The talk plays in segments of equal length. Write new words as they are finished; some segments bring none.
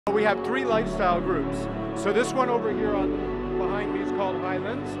We have three lifestyle groups. So this one over here behind me is called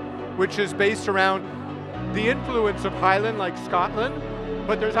Highlands, which is based around the influence of Highland, like Scotland,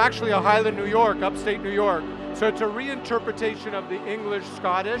 but there's actually a Highland New York, upstate New York. So it's a reinterpretation of the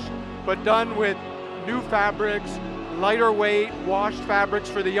English-Scottish, but done with new fabrics, lighter weight, washed fabrics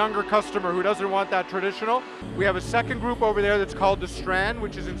for the younger customer who doesn't want that traditional. We have a second group over there that's called the Strand,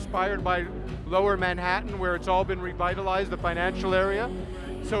 which is inspired by Lower Manhattan, where it's all been revitalized, the financial area.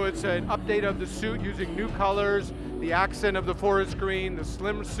 So it's an update of the suit using new colors, the accent of the forest green, the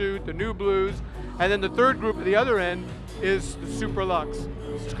slim suit, the new blues. And then the third group at the other end is the Super Luxe.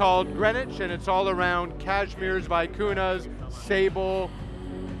 It's called Greenwich, and it's all around cashmeres, vicunas, sable,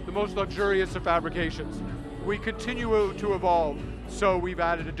 the most luxurious of fabrications. We continue to evolve. So we've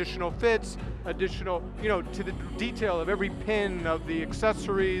added additional fits, additional, to the detail of every pin of the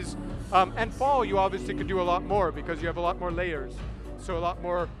accessories. And fall, you obviously could do a lot more because you have a lot more layers. So a lot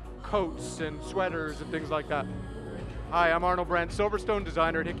more coats and sweaters and things like that. Hi, I'm Arnold Brant Silverstone,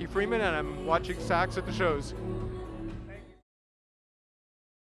 designer at Hickey Freeman, and I'm watching Saks at the shows.